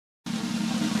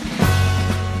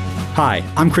Hi,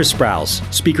 I'm Chris Sprowls,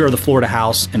 Speaker of the Florida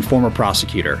House and former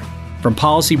prosecutor. From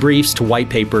policy briefs to white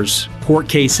papers, court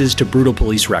cases to brutal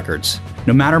police records,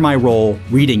 no matter my role,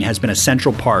 reading has been a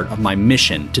central part of my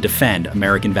mission to defend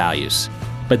American values.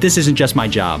 But this isn't just my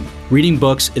job. Reading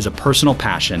books is a personal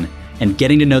passion, and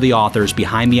getting to know the authors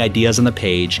behind the ideas on the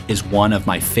page is one of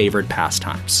my favorite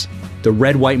pastimes. The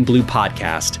Red, White, and Blue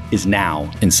podcast is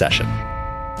now in session.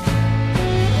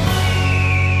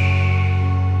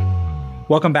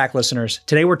 Welcome back, listeners.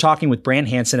 Today we're talking with Brant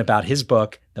Hansen about his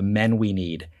book, The Men We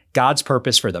Need: God's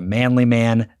Purpose for the Manly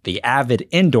Man, the Avid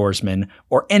Indoorsman,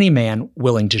 or any man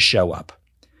willing to show up.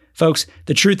 Folks,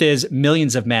 the truth is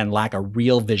millions of men lack a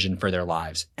real vision for their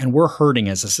lives, and we're hurting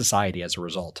as a society as a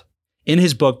result. In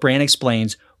his book, Brant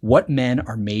explains what men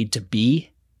are made to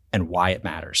be and why it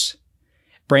matters.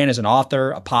 Brant is an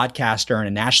author, a podcaster, and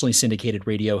a nationally syndicated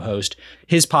radio host.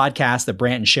 His podcast, the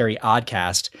Brant and Sherry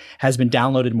Oddcast, has been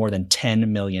downloaded more than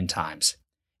 10 million times.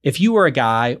 If you are a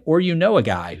guy or you know a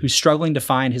guy who's struggling to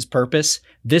find his purpose,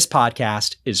 this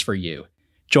podcast is for you.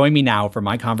 Join me now for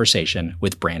my conversation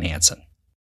with Brant Hansen.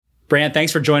 Brant,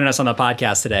 thanks for joining us on the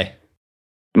podcast today.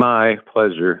 My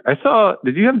pleasure.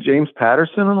 Did you have James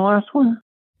Patterson on the last one?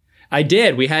 I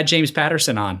did. We had James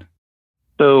Patterson on.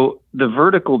 So the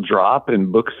vertical drop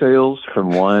in book sales from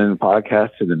one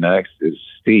podcast to the next is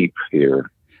steep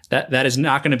here. That is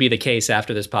not going to be the case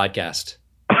after this podcast.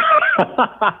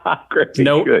 Great.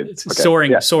 No, Good. it's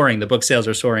Okay. soaring. The book sales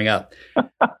are soaring up.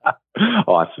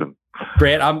 Awesome.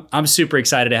 Brant, I'm super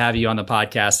excited to have you on the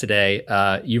podcast today.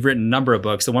 You've written a number of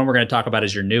books. The one we're going to talk about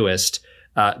is your newest.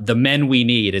 The Men We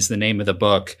Need is the name of the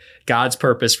book. God's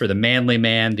Purpose for the Manly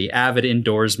Man, the Avid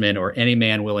Indoorsman, or any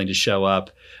man willing to show up.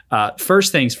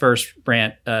 First things first,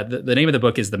 Brant, the name of the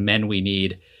book is The Men We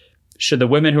Need. Should the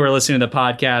women who are listening to the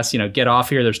podcast, get off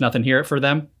here? There's nothing here for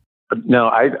them? No,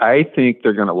 I think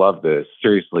they're going to love this.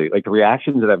 Seriously. Like the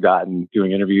reactions that I've gotten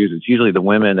doing interviews, it's usually the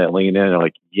women that lean in and are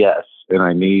like, yes, and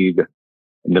I need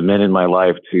the men in my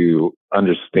life to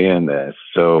understand this.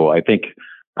 So I think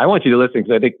I want you to listen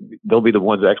because I think they'll be the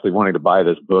ones actually wanting to buy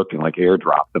this book and like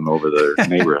airdrop them over their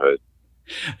neighborhood.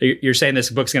 You're saying this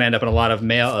book's going to end up in a lot of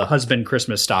male husband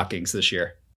Christmas stockings this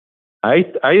year. I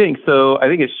think so. I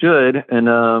think it should.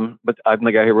 And, but I'm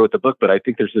the guy who wrote the book, but I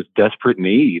think there's this desperate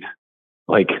need.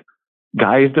 Like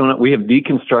guys we have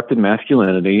deconstructed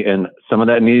masculinity and some of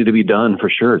that needed to be done for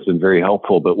sure. It's been very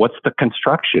helpful, but what's the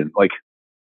construction? Like,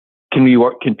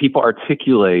 can people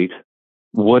articulate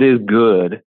what is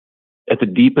good at the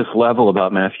deepest level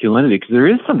about masculinity? Because there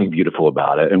is something beautiful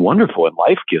about it and wonderful and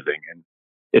life-giving, and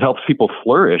it helps people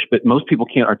flourish, but most people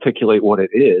can't articulate what it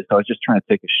is. So I was just trying to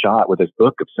take a shot with this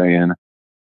book of saying,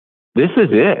 this is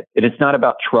it. And it's not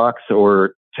about trucks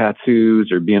or tattoos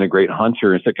or being a great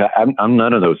hunter. It's like, I'm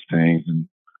none of those things. And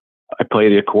I play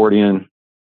the accordion.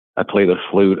 I play the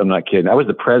flute. I'm not kidding. I was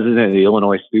the president of the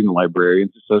Illinois Student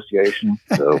Librarians Association.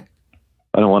 So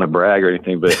I don't want to brag or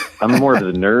anything, but I'm more of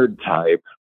the nerd type.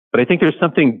 But I think there's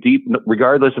something deep,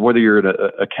 regardless of whether you're an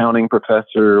accounting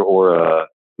professor or a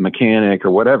mechanic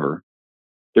or whatever,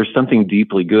 there's something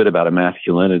deeply good about a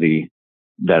masculinity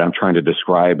that I'm trying to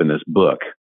describe in this book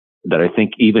that I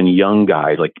think even young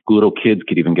guys, like little kids,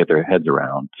 could even get their heads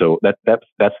around. So that's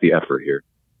the effort here.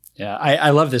 Yeah,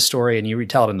 I love this story, and you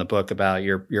retell it in the book about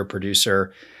your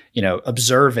producer,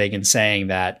 observing and saying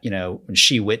that, when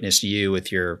she witnessed you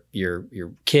with your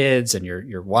kids and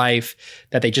your wife,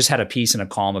 that they just had a peace and a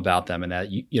calm about them, and that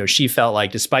she felt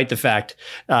like, despite the fact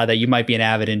that you might be an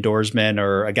avid indoorsman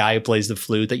or a guy who plays the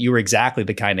flute, that you were exactly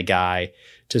the kind of guy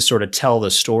to sort of tell the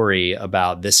story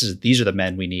about these are the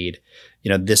men we need.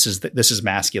 This is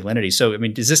masculinity. So, I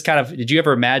mean, did you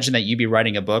ever imagine that you'd be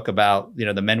writing a book about,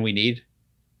 the men we need?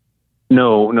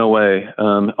 No way.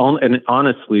 And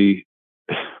honestly,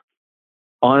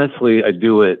 I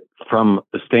do it from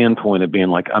the standpoint of being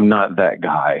like, I'm not that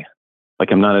guy. Like,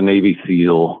 I'm not a Navy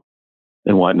SEAL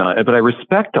and whatnot, but I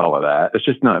respect all of that. It's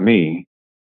just not me.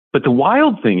 But the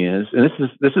wild thing is, and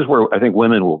this is where I think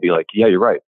women will be like, yeah, you're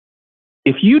right.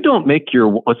 If you don't make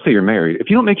let's say you're married, if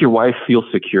you don't make your wife feel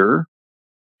secure,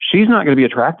 she's not going to be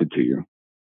attracted to you.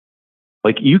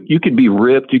 Like you could be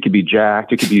ripped, you could be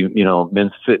jacked, you could be,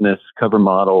 men's fitness cover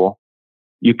model.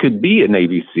 You could be a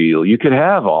Navy SEAL. You could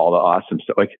have all the awesome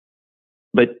stuff.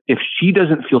 But if she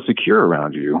doesn't feel secure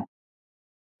around you,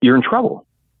 you're in trouble.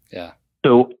 Yeah.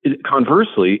 So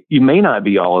conversely, you may not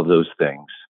be all of those things,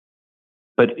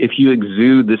 but if you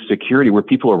exude this security where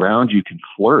people around you can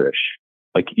flourish,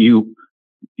 like you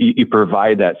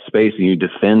provide that space and you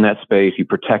defend that space, you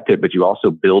protect it, but you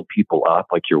also build people up,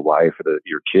 like your wife or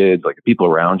your kids, like the people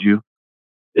around you.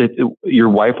 Your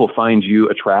wife will find you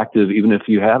attractive, even if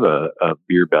you have a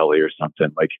beer belly or something.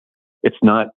 Like It's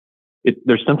not,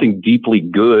 there's something deeply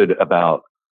good about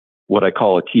what I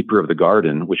call a keeper of the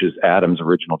garden, which is Adam's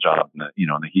original job in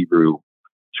the Hebrew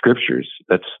scriptures.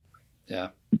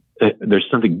 There's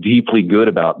something deeply good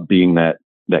about being that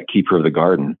keeper of the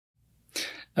garden.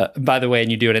 By the way,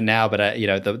 and you do it now, but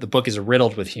the book is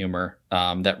riddled with humor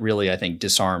that really, I think,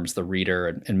 disarms the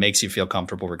reader and makes you feel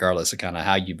comfortable, regardless of kind of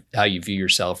how you view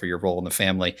yourself or your role in the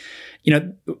family.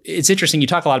 It's interesting. You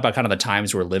talk a lot about kind of the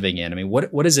times we're living in. I mean,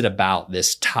 what is it about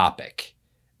this topic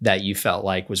that you felt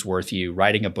like was worth you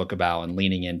writing a book about and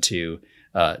leaning into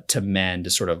to men to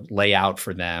sort of lay out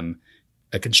for them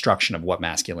a construction of what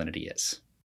masculinity is?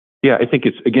 Yeah, I think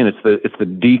it's the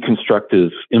deconstructive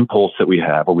impulse that we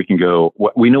have, where we can go,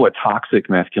 we know what toxic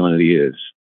masculinity is.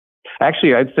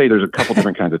 Actually, I'd say there's a couple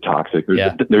different kinds of toxic.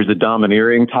 There's a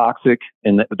domineering toxic,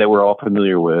 and that we're all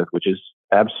familiar with, which is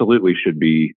absolutely should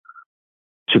be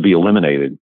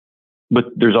eliminated. But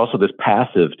there's also this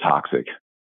passive toxic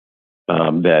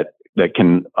that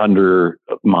can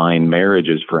undermine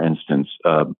marriages, for instance.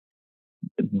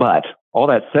 But all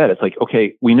that said, it's like,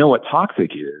 okay, we know what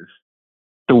toxic is.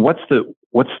 So what's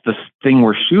the thing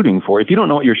we're shooting for? If you don't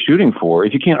know what you're shooting for,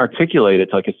 if you can't articulate it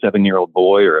to like a 7-year-old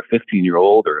boy or a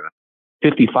 15-year-old or a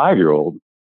 55-year-old,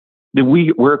 then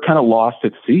we're kind of lost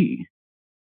at sea.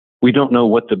 We don't know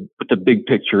what the big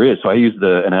picture is. So I use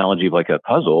the analogy of like a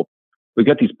puzzle. We've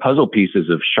got these puzzle pieces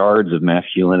of shards of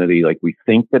masculinity, like we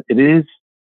think that it is.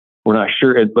 We're not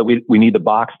sure, but we need the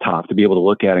box top to be able to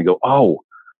look at it and go, oh,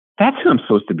 that's who I'm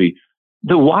supposed to be.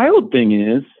 The wild thing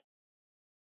is,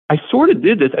 I sort of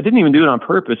did this. I didn't even do it on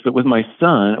purpose, but with my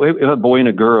son, we have a boy and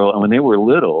a girl. And when they were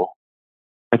little,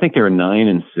 I think they were 9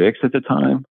 and 6 at the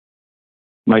time.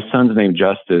 My son's named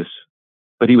Justice,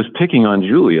 but he was picking on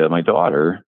Julia, my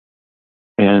daughter.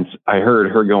 And I heard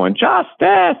her going,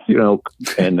 Justice,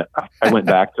 and I went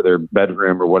back to their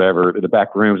bedroom or whatever, the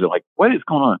back rooms, and like, what is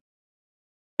going on?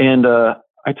 And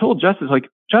I told Justice, like,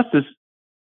 Justice,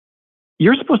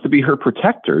 you're supposed to be her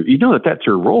protector. You know that's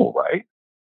your role, right?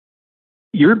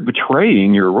 You're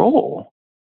betraying your role.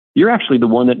 You're actually the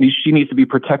one that she needs to be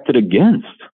protected against.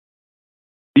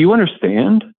 Do you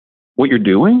understand what you're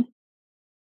doing?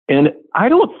 And I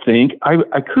don't think,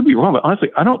 I could be wrong, but honestly,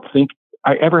 I don't think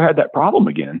I ever had that problem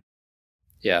again.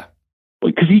 Yeah.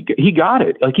 Because he got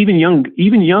it. Like even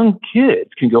young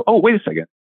kids can go, oh, wait a second.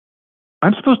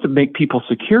 I'm supposed to make people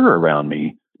secure around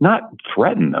me, not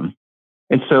threaten them.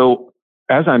 And so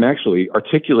as I'm actually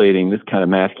articulating this kind of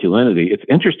masculinity, it's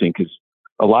interesting because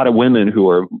a lot of women who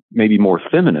are maybe more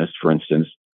feminist, for instance,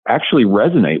 actually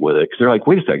resonate with it because they're like,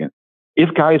 wait a second,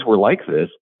 if guys were like this,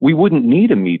 we wouldn't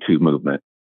need a Me Too movement.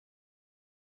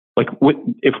 Like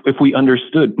if we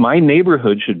understood my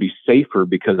neighborhood should be safer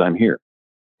because I'm here.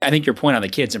 I think your point on the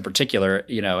kids in particular,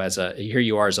 here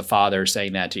you are as a father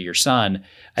saying that to your son,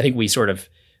 I think we sort of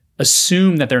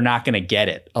assume that they're not going to get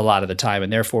it a lot of the time,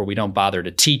 and therefore we don't bother to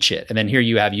teach it. And then here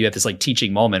you have this like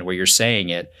teaching moment where you're saying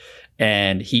it,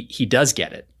 and he does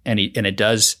get it, and it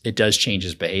does change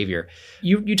his behavior.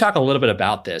 You talk a little bit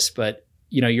about this, but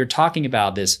you're talking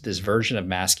about this version of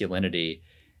masculinity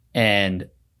and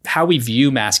how we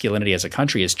view masculinity as a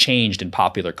country has changed in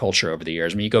popular culture over the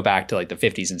years. I mean, you go back to like the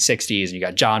 50s and 60s, and you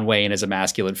got John Wayne as a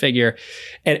masculine figure.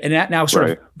 And that now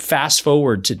sort of fast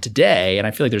forward to today. And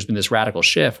I feel like there's been this radical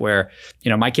shift where,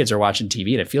 my kids are watching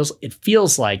TV and it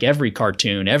feels like every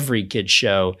cartoon, every kid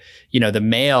show, the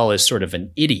male is sort of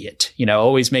an idiot,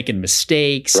 always making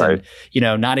mistakes and,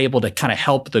 not able to kind of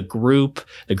help the group.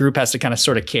 The group has to kind of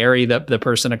sort of carry the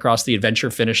person across the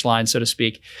adventure finish line, so to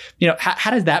speak.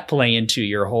 How does that play into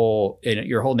your whole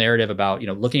narrative about,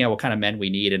 looking at what kind of men we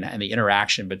need and the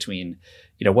interaction between,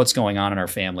 what's going on in our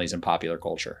families and popular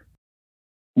culture?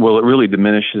 Well, it really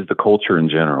diminishes the culture in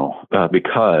general,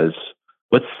 because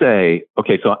let's say,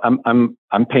 okay, so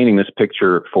I'm painting this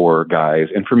picture for guys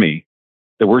and for me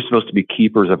that we're supposed to be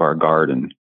keepers of our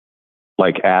garden,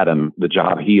 like Adam, the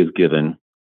job he is given.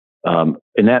 And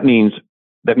that means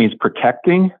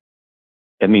protecting.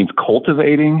 It means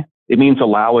cultivating. It means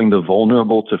allowing the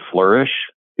vulnerable to flourish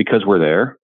because we're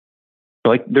there.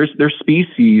 Like there's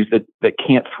species that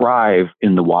can't thrive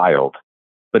in the wild,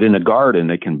 but in a garden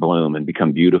they can bloom and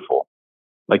become beautiful.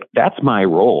 Like that's my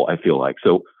role, I feel like.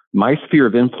 So my sphere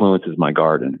of influence is my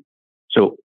garden.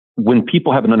 So when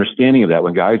people have an understanding of that,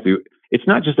 when guys do, it's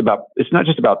not just about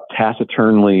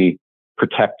taciturnly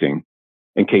protecting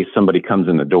in case somebody comes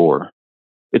in the door.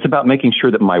 It's about making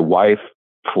sure that my wife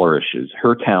flourishes.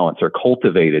 Her talents are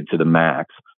cultivated to the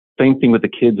max. Same thing with the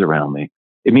kids around me.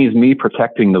 It means me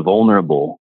protecting the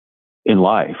vulnerable in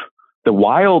life. The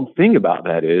wild thing about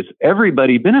that is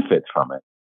everybody benefits from it.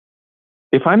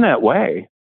 If I'm that way,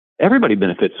 everybody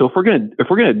benefits. So if we're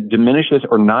gonna diminish this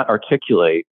or not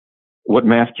articulate what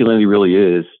masculinity really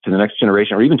is to the next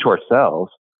generation or even to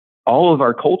ourselves, all of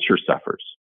our culture suffers.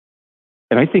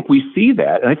 And I think we see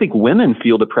that. And I think women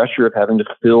feel the pressure of having to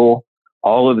fill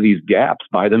all of these gaps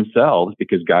by themselves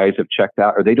because guys have checked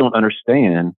out or they don't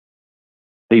understand.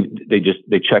 They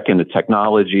check into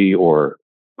technology or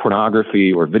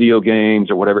pornography or video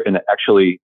games or whatever. And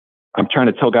actually, I'm trying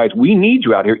to tell guys, we need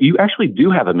you out here. You actually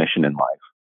do have a mission in life.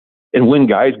 And when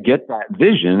guys get that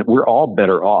vision, we're all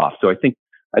better off. So I think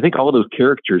all of those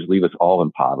characters leave us all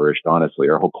impoverished, honestly.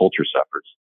 Our whole culture suffers.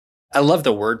 I love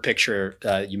the word picture.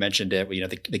 You mentioned it,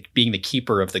 the being the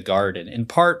keeper of the garden, in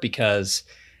part because,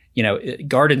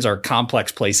 gardens are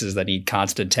complex places that need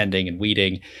constant tending and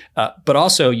weeding. But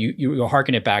also you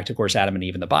harken it back to, of course, Adam and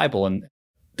Eve in the Bible. And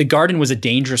the garden was a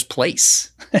dangerous place,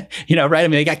 right? I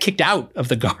mean, they got kicked out of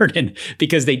the garden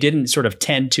because they didn't sort of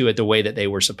tend to it the way that they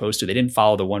were supposed to. They didn't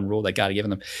follow the one rule that God had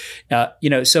given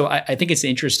them. So I think it's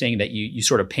interesting that you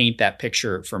sort of paint that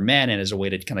picture for men and as a way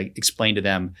to kind of explain to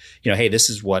them, hey, this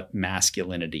is what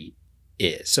masculinity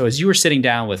is. So as you were sitting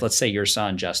down with, let's say, your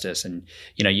son, Justice, and,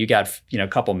 you got, a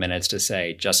couple minutes to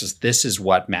say, Justice, this is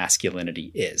what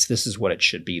masculinity is. This is what it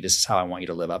should be. This is how I want you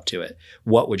to live up to it.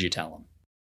 What would you tell him?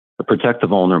 Protect the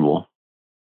vulnerable.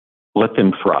 Let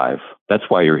them thrive. That's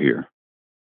why you're here.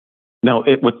 Now,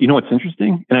 what's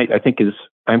interesting, and I think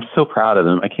I'm so proud of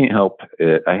him. I can't help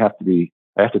it. I have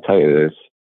to tell you this.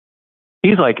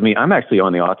 He's like me. I'm actually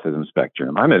on the autism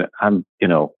spectrum. I'm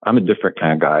a different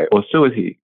kind of guy. Well, so is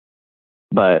he.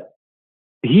 But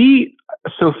he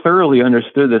so thoroughly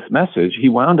understood this message. He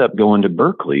wound up going to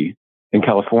Berkeley in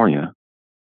California,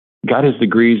 got his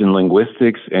degrees in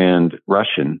linguistics and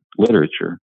Russian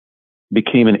literature,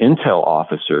 became an intel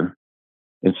officer,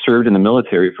 and served in the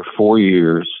military for 4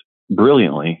 years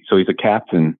brilliantly. So he's a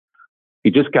captain.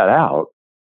 He just got out,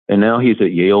 and now he's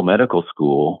at Yale Medical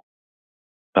School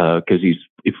because he's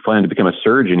planning to become a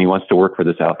surgeon. He wants to work for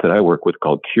this outfit I work with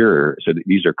called Cure. So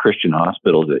these are Christian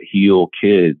hospitals that heal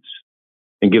kids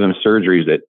and give them surgeries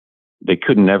that they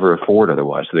could never afford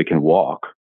otherwise, so they can walk.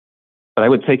 But I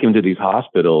would take him to these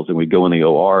hospitals, and we'd go in the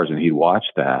ORs, and he'd watch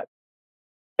that.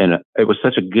 And it was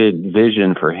such a good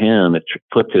vision for him. It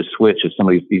flipped his switch as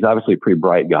he's obviously a pretty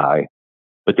bright guy,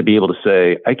 but to be able to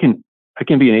say, I can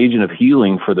be an agent of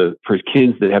healing for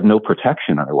kids that have no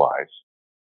protection otherwise.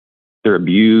 They're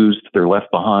abused, they're left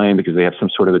behind because they have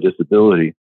some sort of a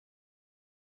disability.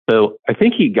 So I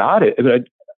think he got it.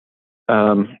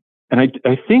 And I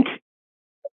think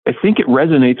it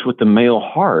resonates with the male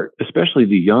heart, especially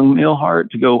the young male heart,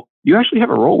 to go, you actually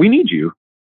have a role. We need you.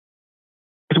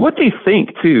 Because what they think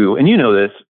too, and you know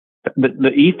this, the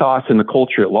ethos in the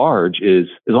culture at large is,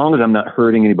 as long as I'm not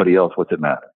hurting anybody else, what's it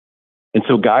matter? And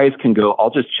so guys can go, I'll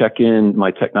just check in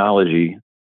my technology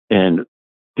and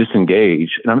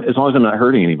disengage. And as long as I'm not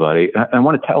hurting anybody, I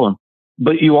want to tell them,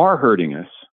 but you are hurting us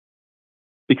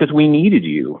because we needed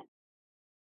you.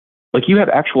 Like, you have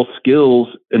actual skills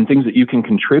and things that you can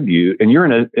contribute, and you're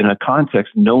in a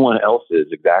context no one else is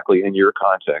exactly in your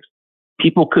context.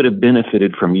 People could have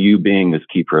benefited from you being this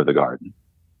keeper of the garden.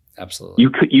 Absolutely.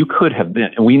 You could have been,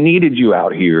 and we needed you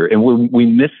out here, and we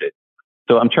miss it.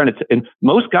 So I'm trying to, and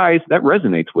most guys that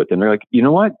resonates with them. They're like, you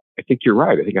know what? I think you're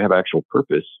right. I think I have actual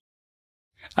purpose.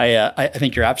 I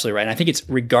think you're absolutely right. And I think it's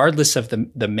regardless of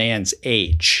the man's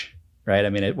age, right? I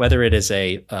mean, whether it is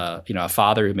a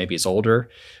father who maybe is older,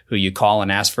 who you call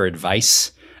and ask for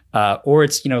advice, or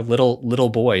it's, little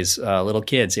boys, little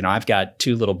kids. I've got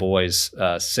two little boys,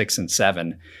 6 and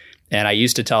 7. And I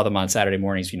used to tell them on Saturday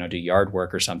mornings, do yard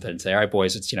work or something, and say, all right,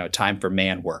 boys, it's, time for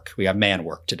man work. We have man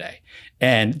work today.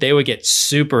 And they would get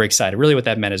super excited. Really what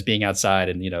that meant is being outside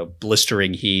and,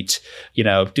 blistering heat,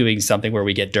 doing something where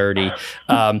we get dirty.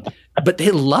 But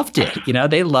they loved it.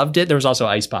 They loved it. There was also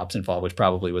ice pops involved, which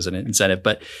probably was an incentive.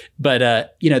 But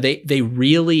they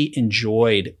really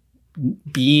enjoyed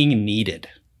being needed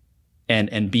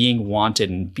and being wanted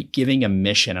and giving a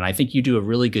mission. And I think you do a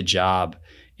really good job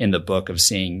in the book of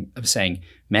saying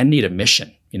men need a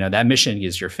mission. That mission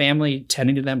is your family,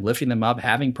 tending to them, lifting them up,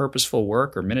 having purposeful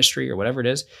work or ministry or whatever it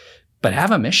is, but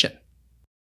have a mission.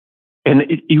 And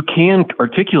you can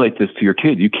articulate this to your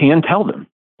kids. You can tell them,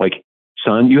 like,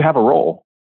 son, you have a role.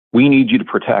 We need you to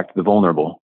protect the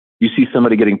vulnerable. You see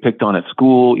somebody getting picked on at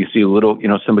school. You see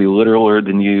somebody littler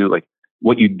than you. Like,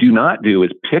 what you do not do is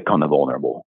pick on the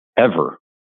vulnerable ever.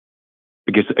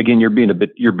 Because again,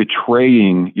 you're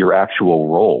betraying your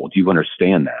actual role. Do you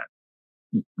understand that?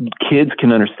 Kids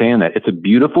can understand that. It's a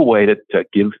beautiful way to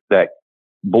give that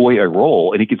boy a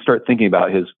role, and he can start thinking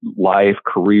about his life,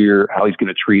 career, how he's going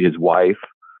to treat his wife.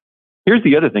 Here's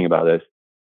the other thing about this.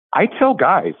 I tell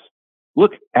guys,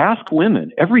 look, ask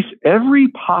women every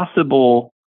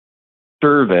possible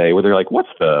survey where they're like, what's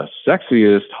the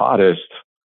sexiest, hottest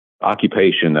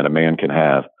occupation that a man can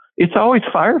have? It's always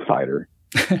firefighter.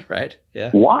 Right.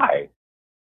 Yeah. Why?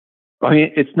 I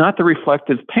mean, it's not the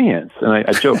reflective pants. And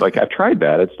I joke, like, I've tried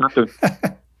that. It's not the,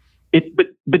 but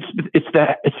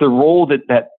it's the role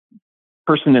that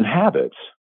person inhabits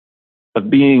of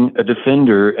being a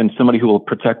defender and somebody who will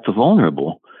protect the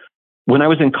vulnerable. When I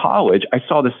was in college, I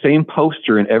saw the same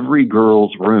poster in every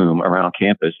girl's room around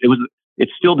campus.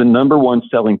 It's still the number one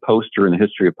selling poster in the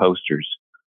history of posters.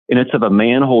 And it's of a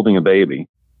man holding a baby.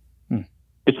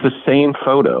 It's the same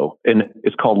photo, and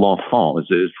it's called L'Enfant.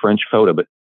 It's a French photo. But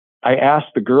I asked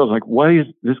the girls, like, why is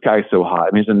this guy so hot?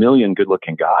 I mean, there's a million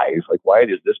good-looking guys. Like, why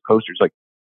is this poster? It's like,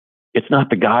 it's not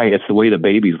the guy. It's the way the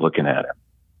baby's looking at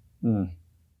him.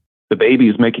 The baby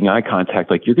is making eye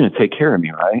contact. Like, you're going to take care of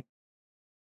me, right?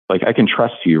 Like, I can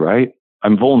trust you, right?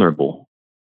 I'm vulnerable.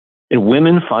 And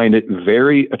women find it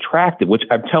very attractive, which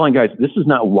I'm telling guys, this is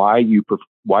not why you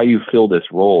fill this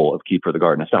role of keeper of the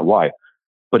garden. It's not why.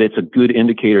 But it's a good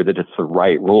indicator that it's the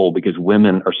right role, because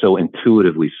women are so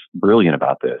intuitively brilliant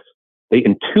about this. They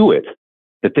intuit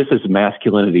that this is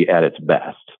masculinity at its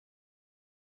best.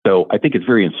 So I think it's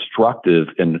very instructive.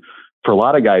 And for a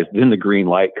lot of guys, then the green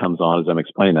light comes on as I'm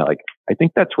explaining that. Like, I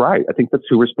think that's right. I think that's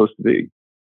who we're supposed to be.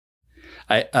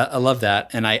 I love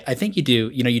that. And I think you do,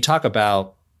 you talk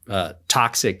about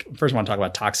toxic. First, I want to talk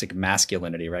about toxic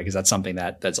masculinity, right? Because that's something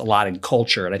that's a lot in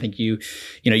culture. And I think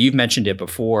you've mentioned it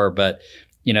before, but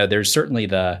there's certainly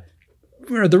the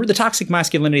toxic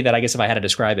masculinity that I guess if I had to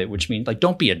describe it, which means like,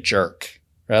 don't be a jerk,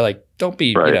 right? Like, don't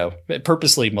be,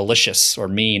 purposely malicious or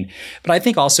mean. But I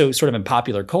think also sort of in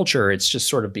popular culture, it's just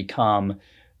sort of become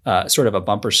sort of a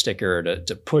bumper sticker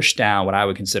to push down what I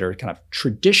would consider kind of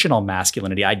traditional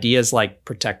masculinity, ideas like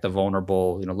protect the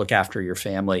vulnerable, look after your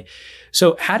family.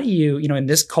 So how do you, in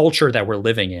this culture that we're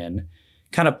living in,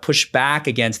 kind of push back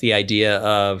against the idea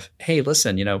of, hey,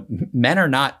 listen, men are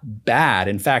not bad.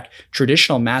 In fact,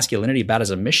 traditional masculinity bad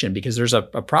as a mission, because there's a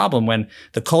problem when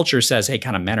the culture says, hey,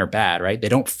 kind of men are bad, right? They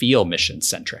don't feel mission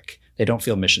centric. They don't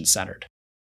feel mission centered.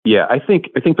 Yeah, I think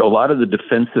a lot of the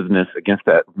defensiveness against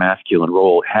that masculine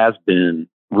role has been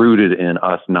rooted in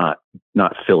us not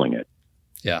filling it.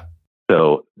 Yeah.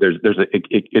 So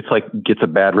it's like gets a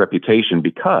bad reputation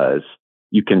because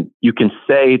you can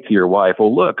say to your wife, "Oh,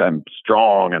 look, I'm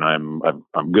strong and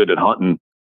I'm good at hunting,"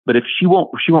 but if she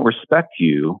won't respect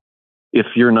you if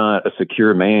you're not a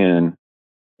secure man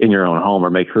in your own home or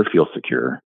make her feel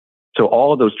secure. So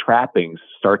all of those trappings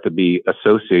start to be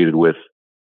associated with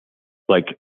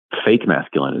like fake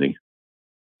masculinity.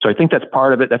 So I think that's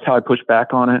part of it. That's how I push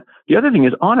back on it. The other thing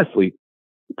is, honestly,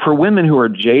 for women who are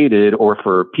jaded or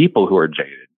for people who are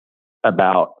jaded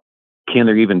about can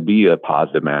there even be a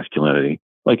positive masculinity?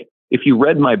 Like, if you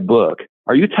read my book,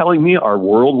 are you telling me our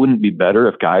world wouldn't be better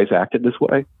if guys acted this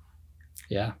way?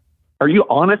 Yeah. Are you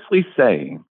honestly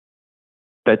saying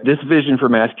that this vision for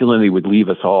masculinity would leave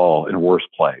us all in a worse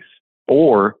place?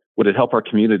 Or would it help our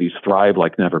communities thrive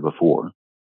like never before?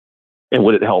 And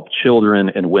would it help children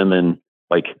and women?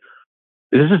 Like,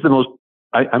 this is the most,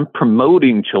 I'm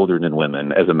promoting children and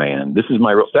women as a man. This is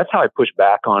my role. So that's how I push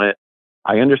back on it.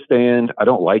 I understand. I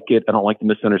don't like it. I don't like the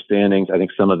misunderstandings. I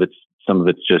think some of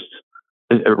it's just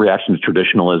a reaction to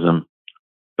traditionalism,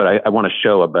 but I want to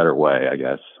show a better way, I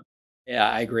guess. Yeah,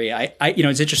 I agree.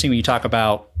 It's interesting when you talk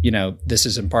about, this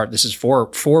is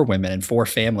for women and for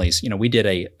families. We did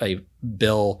a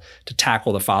bill to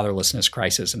tackle the fatherlessness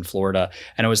crisis in Florida.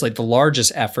 And it was like the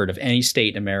largest effort of any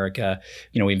state in America.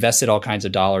 We invested all kinds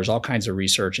of dollars, all kinds of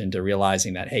research into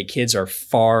realizing that, hey, kids are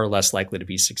far less likely to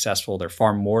be successful. They're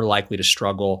far more likely to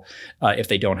struggle if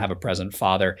they don't have a present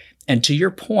father. And to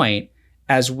your point,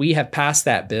 as we have passed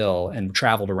that bill and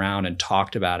traveled around and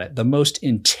talked about it, the most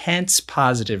intense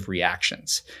positive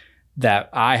reactions that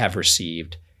I have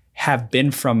received have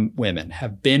been from women,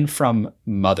 have been from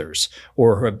mothers,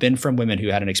 or have been from women who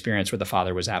had an experience where the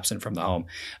father was absent from the home.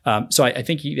 So I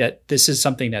think that this is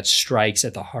something that strikes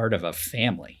at the heart of a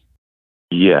family.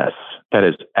 Yes, that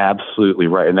is absolutely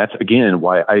right. And that's, again,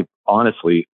 why I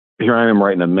honestly, here I am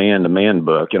writing a man-to-man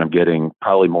book, and I'm getting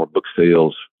probably more book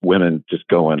sales, women just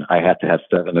going, I have to have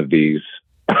 7 of these.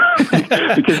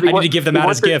 Because I need to give them out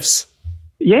as gifts.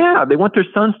 Yeah, they want their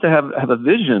sons to have a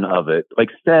vision of it, like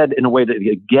said in a way that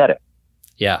they get it.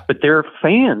 Yeah. But they're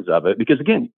fans of it because,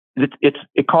 again,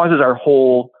 it causes our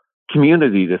whole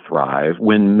community to thrive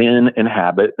when men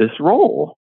inhabit this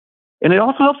role. And it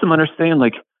also helps them understand,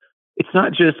 like, it's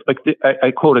not just like, I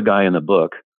quote a guy in the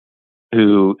book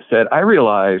who said, I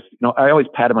realized, I always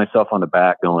patted myself on the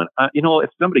back going, if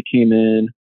somebody came in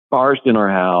barged in our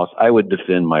house. I would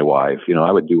defend my wife.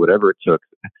 I would do whatever it took.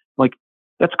 Like,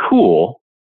 that's cool.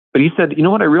 But he said, you know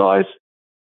what I realized?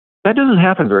 That doesn't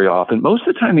happen very often. Most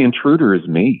of the time, the intruder is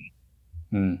me.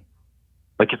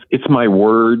 Like, it's my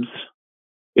words.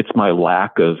 It's my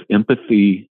lack of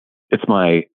empathy. It's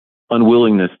my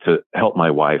unwillingness to help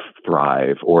my wife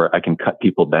thrive, or I can cut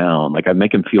people down. Like, I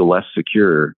make them feel less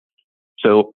secure.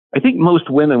 So I think most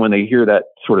women, when they hear that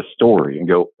sort of story and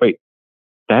go, wait,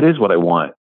 that is what I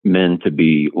want men to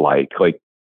be like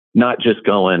not just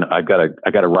going, I got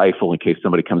a rifle in case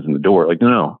somebody comes in the door. Like,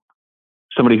 no,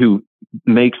 somebody who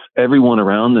makes everyone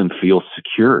around them feel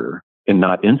secure and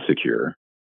not insecure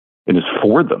and is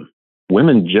for them.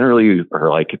 Women generally are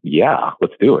like, yeah,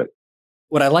 let's do it.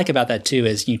 What I like about that too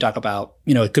is you talk about,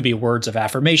 it could be words of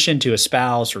affirmation to a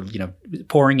spouse or,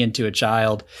 pouring into a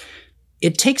child.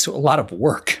 It takes a lot of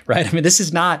work, right? I mean, this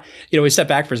is not, we step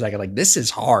back for a second, like, this is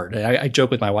hard. I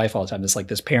joke with my wife all the time. It's like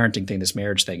this parenting thing, this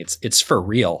marriage thing. It's for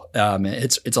real.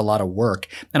 It's a lot of work.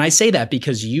 And I say that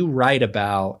because you write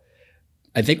about,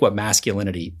 I think, what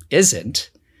masculinity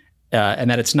isn't, and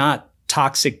that it's not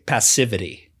toxic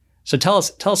passivity. So tell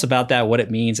us about that, what it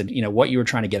means, and what you were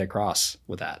trying to get across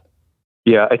with that.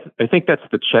 Yeah, I think that's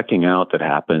the checking out that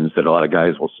happens that a lot of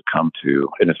guys will succumb to,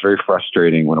 and it's very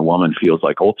frustrating when a woman feels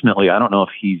like, ultimately, I don't know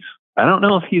if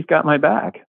he's got my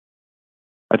back.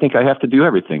 I think I have to do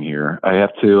everything here. I have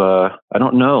to. I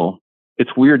don't know. It's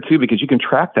weird too, because you can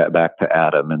track that back to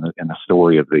Adam in the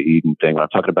story of the Eden thing. When I'm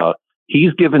talking about,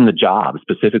 he's given the job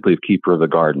specifically of keeper of the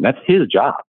garden. That's his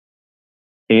job,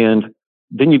 and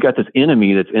then you've got this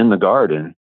enemy that's in the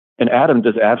garden, and Adam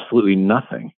does absolutely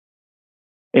nothing.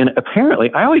 And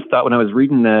apparently, I always thought when I was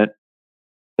reading that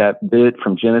bit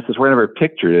from Genesis, wherever I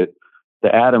pictured it,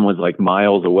 that Adam was like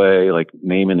miles away, like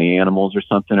naming the animals or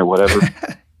something or whatever.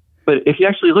 But if you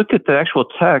actually look at the actual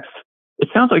text, it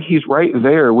sounds like he's right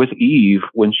there with Eve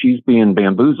when she's being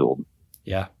bamboozled.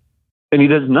 Yeah. And he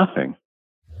does nothing.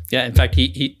 Yeah. In fact,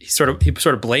 he sort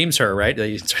of blames her, right?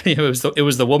 It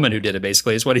was the woman who did it,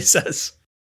 basically, is what he says.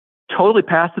 Totally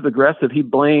passive aggressive. He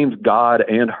blames God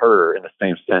and her in the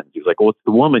same sentence. He's like, well, it's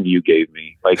the woman you gave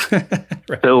me. Like,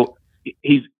 right. So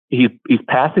he's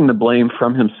passing the blame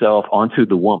from himself onto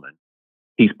the woman.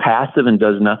 He's passive and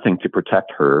does nothing to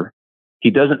protect her. He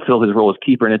doesn't fill his role as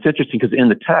keeper. And it's interesting because in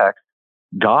the text,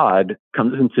 God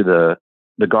comes into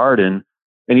the garden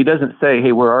and he doesn't say,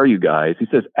 hey, where are you guys? He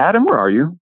says, Adam, where are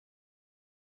you?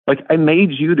 Like, I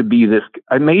made you to be the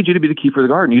keeper of the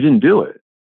garden. You didn't do it.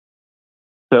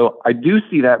 So I do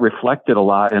see that reflected a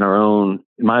lot in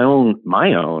my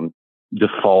own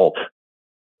default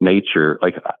nature,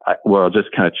 like where I'll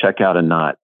just kind of check out and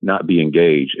not be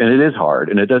engaged. And it is hard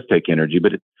and it does take energy,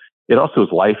 but it also is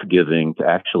life-giving to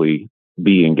actually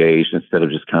be engaged instead of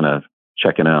just kind of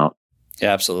checking out.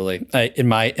 Yeah, absolutely. In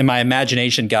my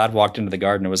imagination, God walked into the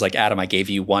garden and was like, Adam, I gave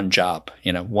you one job,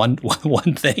 one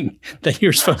thing that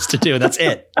you're supposed to do. That's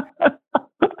it.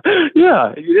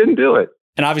 Yeah, you didn't do it.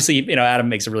 And obviously, Adam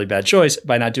makes a really bad choice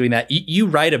by not doing that. You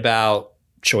write about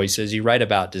choices, you write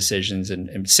about decisions,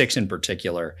 and 6 in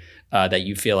particular, that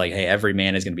you feel like, hey, every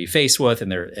man is going to be faced with,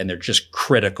 and they're just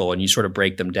critical, and you sort of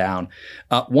break them down.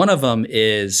 One of them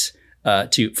is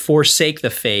to forsake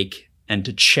the fake and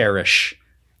to cherish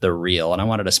the real. And I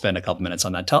wanted to spend a couple minutes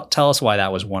on that. Tell us why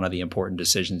that was one of the important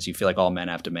decisions you feel like all men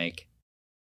have to make.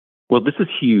 Well, this is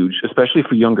huge, especially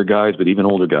for younger guys, but even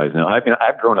older guys now.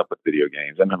 I've grown up with video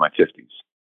games. I'm in my 50s.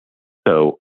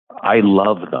 So I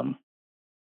love them.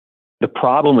 The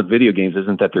problem with video games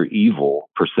isn't that they're evil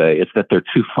per se. It's that they're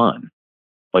too fun.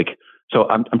 Like, so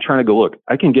I'm trying to go, look,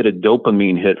 I can get a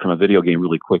dopamine hit from a video game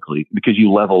really quickly because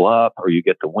you level up or you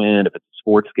get the win if it's a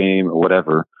sports game or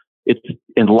whatever.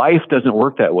 And life doesn't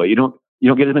work that way. You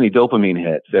don't get as many dopamine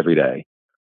hits every day.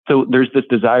 So there's this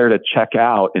desire to check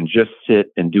out and just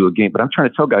sit and do a game. But I'm trying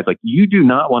to tell guys, like, you do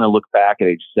not want to look back at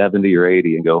age 70 or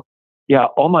 80 and go, yeah,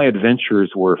 all my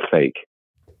adventures were fake.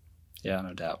 Yeah,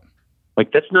 no doubt.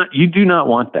 Like, you do not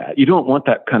want that. You don't want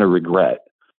that kind of regret.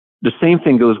 The same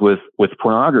thing goes with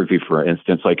pornography, for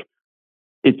instance. Like,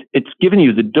 it's giving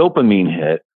you the dopamine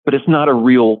hit, but it's not a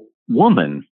real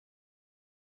woman.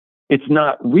 It's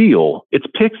not real. It's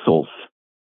pixels.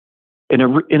 In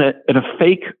a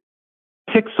fake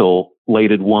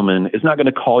pixelated woman is not going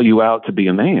to call you out to be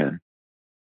a man.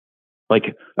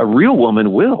 Like, a real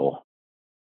woman will.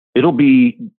 It'll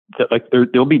be like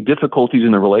there'll be difficulties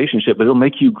in the relationship, but it'll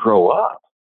make you grow up.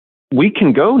 We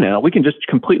can go now. We can just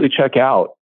completely check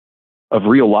out of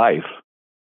real life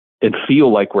and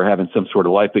feel like we're having some sort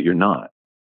of life, but you're not.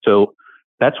 So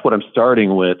that's what I'm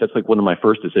starting with. That's like one of my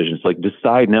first decisions. Like,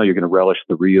 decide now you're going to relish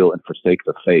the real and forsake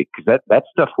the fake, because that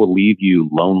stuff will leave you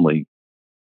lonely.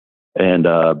 and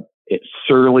it's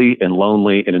surly and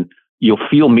lonely, and you'll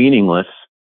feel meaningless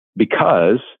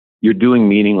because you're doing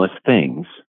meaningless things.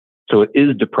 So it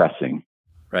is depressing.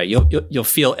 Right. You'll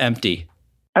feel empty.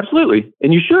 Absolutely.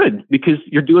 And you should, because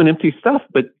you're doing empty stuff,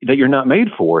 but that you're not made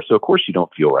for. So of course you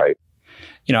don't feel right.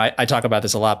 I talk about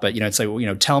this a lot, but it's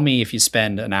like, tell me if you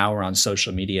spend an hour on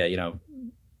social media,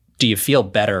 do you feel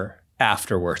better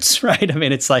afterwards? Right. I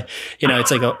mean, it's like,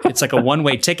 it's like a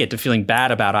one-way ticket to feeling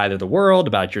bad about either the world,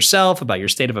 about yourself, about your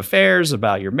state of affairs,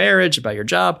 about your marriage, about your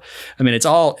job. I mean, it's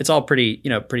all pretty,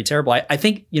 pretty terrible. I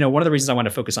think, one of the reasons I want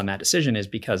to focus on that decision is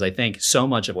because I think so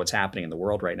much of what's happening in the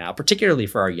world right now, particularly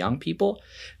for our young people,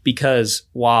 because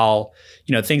while,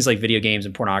 things like video games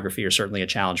and pornography are certainly a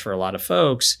challenge for a lot of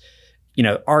folks,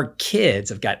 our kids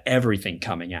have got everything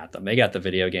coming at them. They got the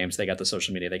video games, they got the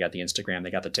social media, they got the Instagram,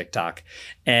 they got the TikTok.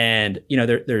 And,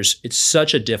 it's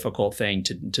such a difficult thing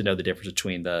to know the difference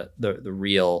between the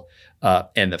real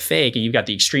and the fake. And you've got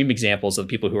the extreme examples of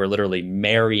people who are literally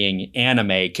marrying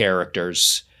anime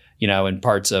characters, in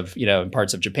parts of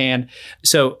Japan.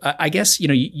 So I guess,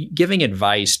 giving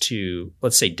advice to,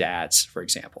 let's say, dads, for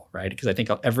example, right? Because I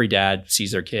think every dad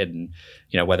sees their kid and,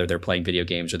 whether they're playing video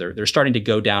games or they're starting to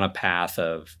go down a path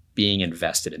of being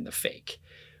invested in the fake.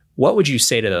 What would you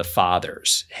say to the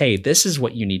fathers? Hey, this is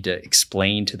what you need to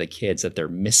explain to the kids that they're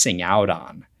missing out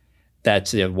on.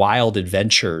 That's wild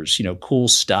adventures, cool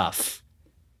stuff.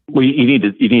 Well, you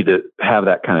need to have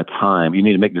that kind of time. You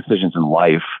need to make decisions in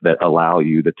life that allow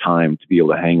you the time to be able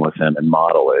to hang with them and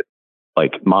model it.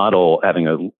 Like model having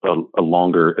a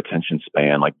longer attention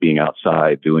span, like being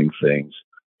outside, doing things.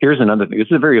 Here's another thing. This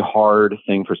is a very hard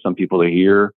thing for some people to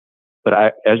hear, but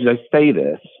as I say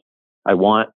this, I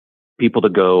want people to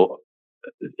go,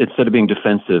 instead of being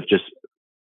defensive, just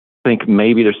think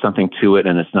maybe there's something to it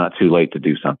and it's not too late to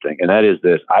do something. And that is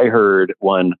this. I heard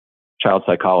one child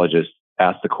psychologist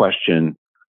asked the question.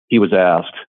 He was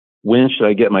asked, when should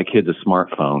I get my kids a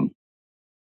smartphone?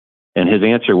 And his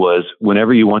answer was,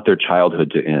 whenever you want their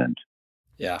childhood to end.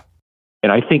 Yeah.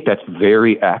 And I think that's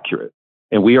very accurate.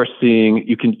 And we are seeing,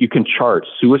 you can chart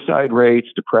suicide rates,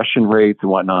 depression rates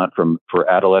and whatnot for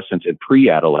adolescents and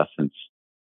pre-adolescents.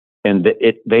 And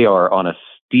they are on a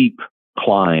steep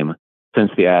climb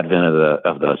since the advent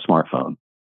of the smartphone.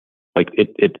 Like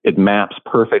it maps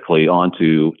perfectly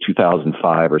onto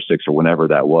 2005 or 6 or whenever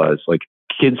that was. Like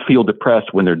kids feel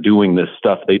depressed when they're doing this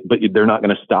stuff, but they're not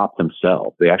going to stop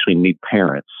themselves. They actually need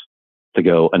parents to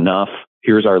go, enough.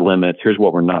 Here's our limits. Here's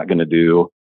what we're not going to do.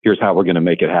 Here's how we're going to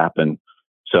make it happen.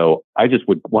 So I just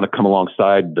would want to come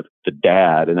alongside the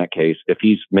dad in that case, if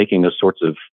he's making those sorts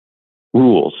of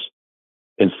rules,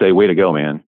 and say, way to go,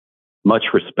 man. Much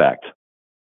respect.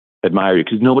 Admire you,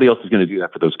 because nobody else is going to do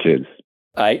that for those kids.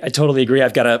 I totally agree.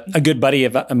 I've got a good buddy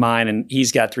of mine, and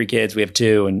he's got 3 kids. We have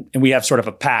 2, and we have sort of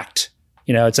a pact.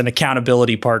 It's an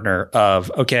accountability partner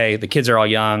of, okay, the kids are all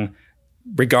young.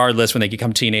 Regardless, when they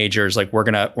become teenagers, like we're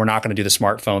not gonna do the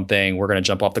smartphone thing. We're gonna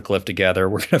jump off the cliff together.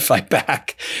 We're gonna fight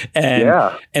back.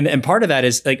 And part of that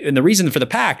is like, and the reason for the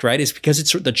pact, right, is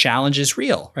because the challenge is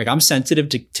real. Like I'm sensitive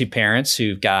to parents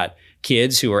who've got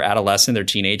kids who are adolescent, they're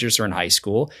teenagers or in high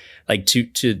school. Like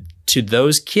to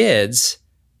those kids,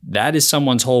 that is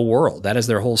someone's whole world. That is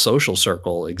their whole social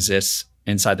circle exists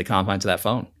inside the confines of that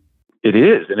phone. It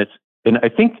is, and I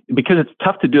think because it's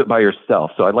tough to do it by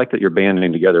yourself. So I like that you're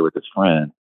banding together with this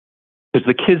friend, because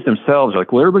the kids themselves are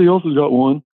like, well, everybody else has got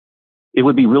one. It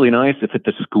would be really nice if at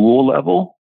the school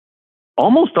level,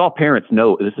 almost all parents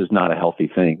know this is not a healthy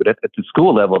thing, but at the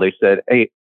school level, they said, hey,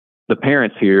 the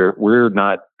parents here, we're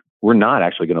not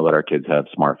actually going to let our kids have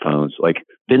smartphones. Like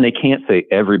then they can't say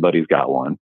everybody's got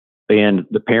one, and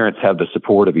the parents have the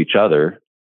support of each other.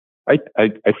 I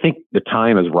think the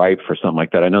time is ripe for something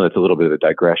like that. I know that's a little bit of a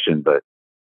digression, but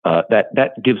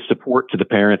that gives support to the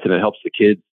parents and it helps the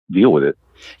kids deal with it.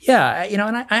 Yeah.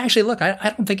 And I actually, look,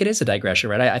 I don't think it is a digression,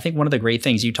 right? I think one of the great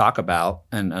things you talk about,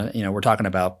 and, we're talking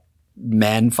about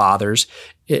men, fathers,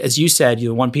 as you said,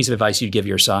 one piece of advice you'd give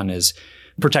your son is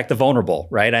protect the vulnerable,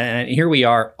 right? And here we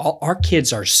are, our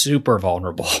kids are super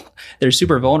vulnerable. They're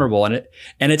super vulnerable. And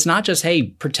it's not just, hey,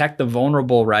 protect the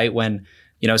vulnerable, right? When,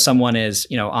 someone is,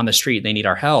 on the street, they need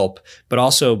our help, but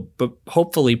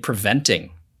hopefully preventing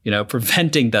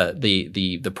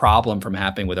the problem from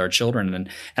happening with our children. And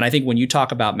I think when you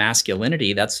talk about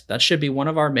masculinity, that should be one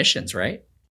of our missions, right?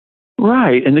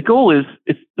 Right. And the goal is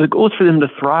for them to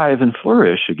thrive and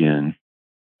flourish again.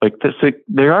 Like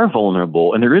they are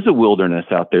vulnerable, and there is a wilderness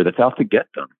out there that's out to get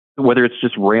them, whether it's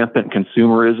just rampant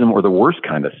consumerism or the worst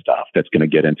kind of stuff that's going to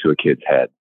get into a kid's head.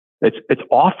 It's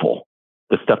awful.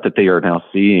 The stuff that they are now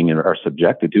seeing and are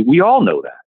subjected to. We all know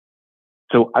that.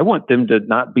 So I want them to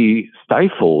not be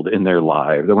stifled in their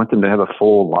lives. I want them to have a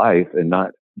full life and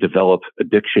not develop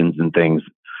addictions and things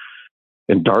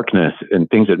and darkness and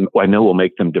things that I know will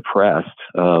make them depressed.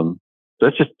 So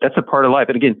that's a part of life.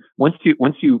 And again, once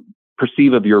you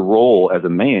perceive of your role as a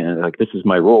man, like this is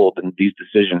my role, then these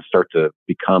decisions start to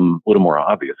become a little more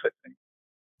obvious, I think.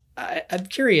 I'm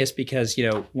curious because,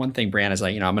 one thing, Brant, is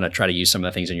I'm going to try to use some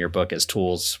of the things in your book as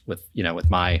tools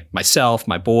with myself,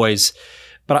 my boys.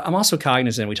 But I'm also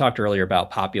cognizant, we talked earlier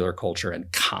about popular culture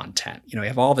and content. We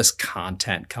have all this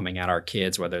content coming at our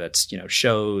kids, whether that's,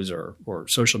 shows or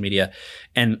social media.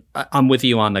 And I'm with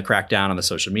you on the crackdown on the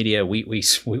social media.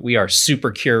 We are super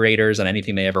curators on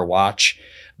anything they ever watch.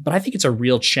 But I think it's a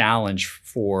real challenge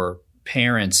for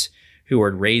parents who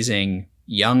are raising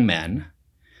young men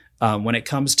when it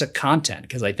comes to content,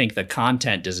 because I think the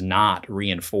content does not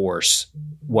reinforce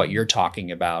what you're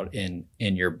talking about in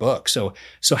your book. So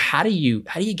how do you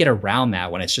get around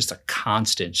that when it's just a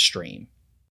constant stream?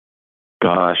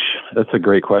 Gosh, that's a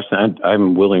great question.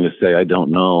 I'm willing to say I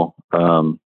don't know.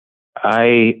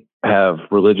 I have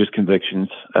religious convictions.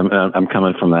 I'm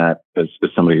coming from that as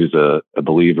somebody who's a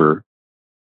believer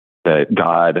that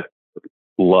God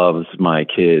loves my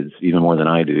kids even more than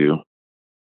I do.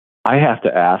 I have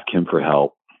to ask him for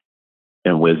help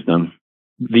and wisdom.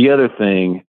 The other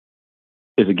thing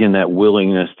is, again, that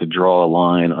willingness to draw a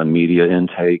line on media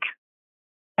intake,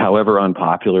 however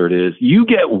unpopular it is. You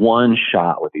get one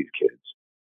shot with these kids.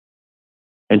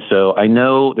 And so I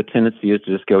know the tendency is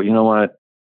to just go, you know what?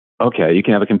 Okay, you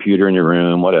can have a computer in your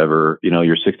room, whatever,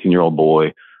 your 16-year-old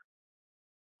boy.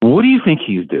 What do you think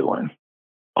he's doing?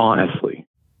 Honestly.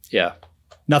 Yeah.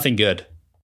 Nothing good.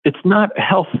 It's not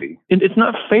healthy. It's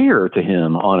not fair to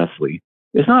him, honestly.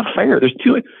 It's not fair.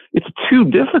 It's too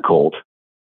difficult.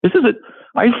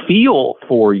 I feel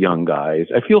for young guys.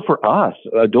 I feel for us,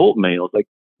 adult males. Like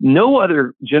no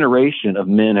other generation of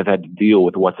men have had to deal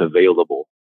with what's available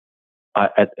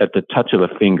at the touch of a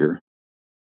finger.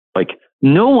 Like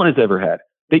no one has ever had.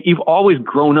 That you've always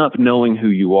grown up knowing who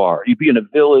you are. You be in a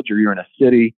village or you're in a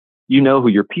city. You know who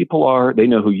your people are. They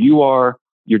know who you are.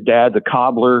 Your dad's a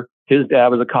cobbler. His dad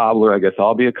was a cobbler. I guess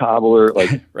I'll be a cobbler.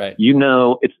 Like, right. You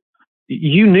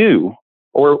knew,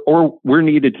 or we're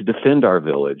needed to defend our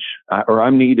village, or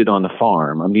I'm needed on the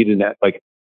farm. I'm needed that.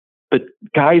 But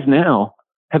guys now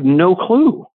have no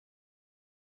clue.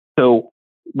 So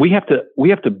we have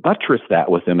to buttress that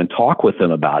with them and talk with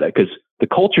them about it because the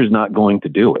culture's not going to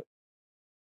do it.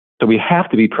 So we have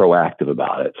to be proactive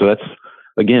about it. So that's,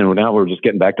 again, now we're just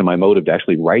getting back to my motive to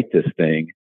actually write this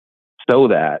thing so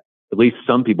that at least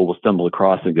some people will stumble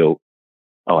across and go,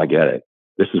 oh, I get it.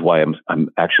 This is why I'm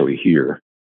actually here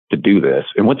to do this.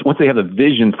 And once they have a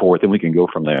vision for it, then we can go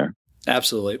from there.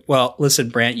 Absolutely. Well, listen,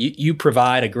 Brant, you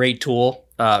provide a great tool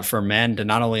for men to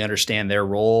not only understand their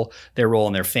role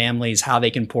in their families, how they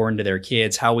can pour into their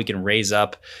kids, how we can raise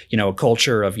up, a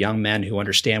culture of young men who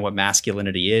understand what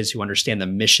masculinity is, who understand the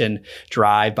mission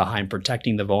drive behind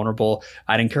protecting the vulnerable.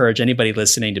 I'd encourage anybody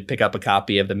listening to pick up a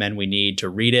copy of The Men We Need, to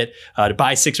read it, to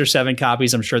buy 6 or 7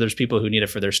 copies. I'm sure there's people who need it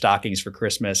for their stockings for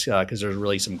Christmas because there's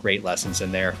really some great lessons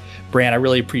in there. Brant, I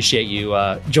really appreciate you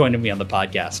joining me on the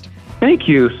podcast. Thank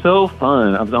you. So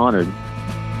fun. I was honored.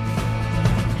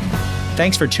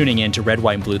 Thanks for tuning in to Red,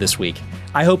 White, and Blue this week.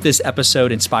 I hope this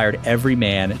episode inspired every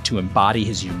man to embody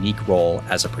his unique role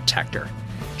as a protector,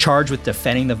 charged with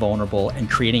defending the vulnerable and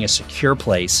creating a secure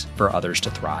place for others to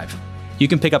thrive. You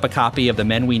can pick up a copy of The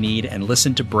Men We Need and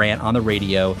listen to Brant on the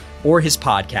radio or his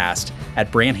podcast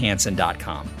at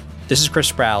branthansen.com. This is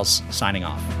Chris Sprowls signing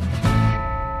off.